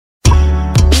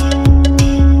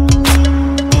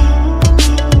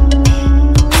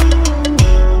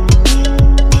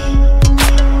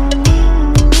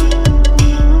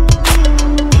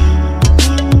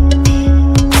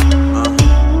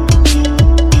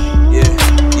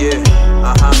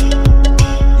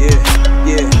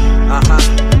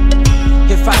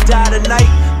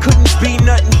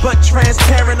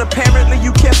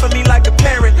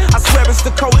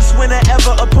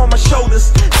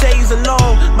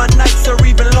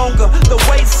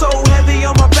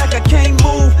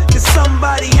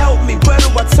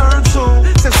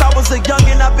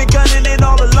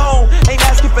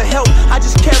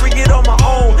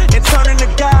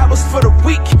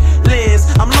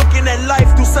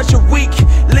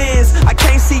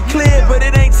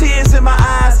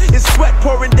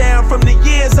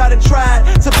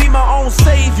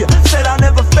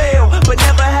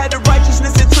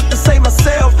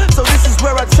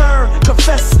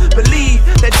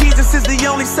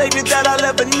savior that I'll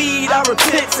ever need. I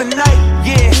repent tonight,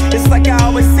 yeah, it's like I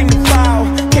always seem to fall.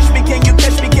 Catch me, can you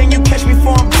catch me, can you catch me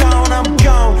before I'm gone? I'm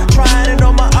gone, trying it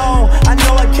on my own. I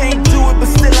know I can't do it,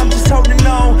 but still I'm just holding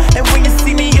on. And when you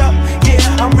see me up, yeah,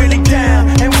 I'm really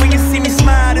down. And when you see me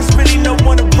smile, there's really no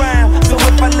one around. So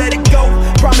if I let it go,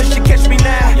 promise you catch me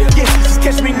now. Yeah, just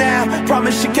catch me now,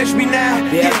 promise you catch me now.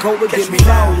 Yeah, I go with it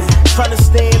rolling. Trying to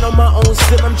stand on my own,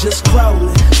 still I'm just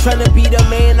crawling. Trying to be the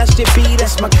man I should be,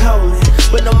 that's my calling.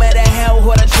 But no matter how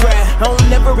hard I try, I don't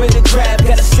never really grab.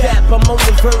 Gotta step, I'm on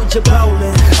the verge of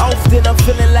bowling. Often I'm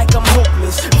feeling like I'm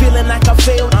hopeless, feeling like I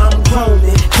failed, I'm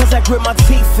groaning. Cause I grit my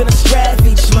teeth and I strive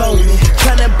each moment.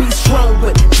 Trying to be strong,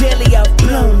 but daily I've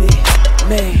blown it.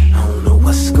 Man, I don't know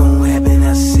what's gonna happen,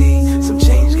 I see some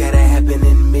change gotta happen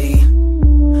in me.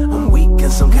 I'm weak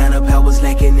and some kind of power's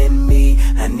lacking in me.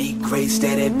 I need grace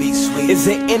that'd be sweet. Is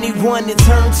there anyone to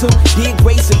turn to? Need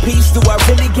grace and peace, do I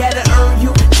really gotta earn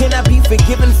you? Can I be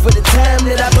forgiven for the time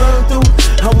that I burned through?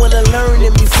 I wanna learn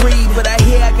and be free, but I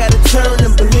hear I gotta turn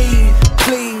and believe,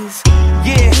 please.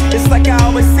 Yeah, it's like I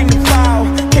always seem to fall.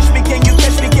 Catch me, can you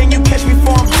catch me, can you catch me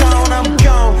before I'm gone? I'm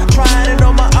gone, trying it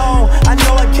on my own. I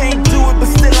know I can't do it, but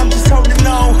still I'm just holding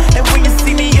on. And when you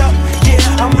see me up, yeah,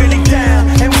 I'm really down.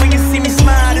 And when you see me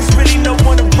smile, there's really no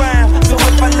one around. So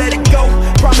if I let it go,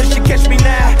 promise you catch me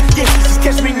now. Yeah, just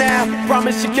catch me now,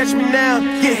 promise you catch me now.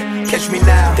 Yeah, catch me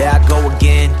now. There I go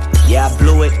again, yeah I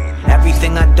blew it.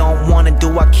 Everything I don't wanna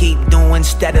do, I keep doing.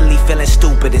 Steadily feeling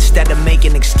stupid instead of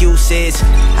making excuses.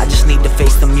 I just need to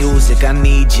face the music, I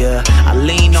need ya. I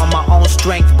lean on my own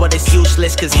strength, but it's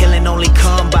useless. Cause healing only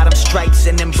come by them stripes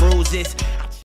and them bruises.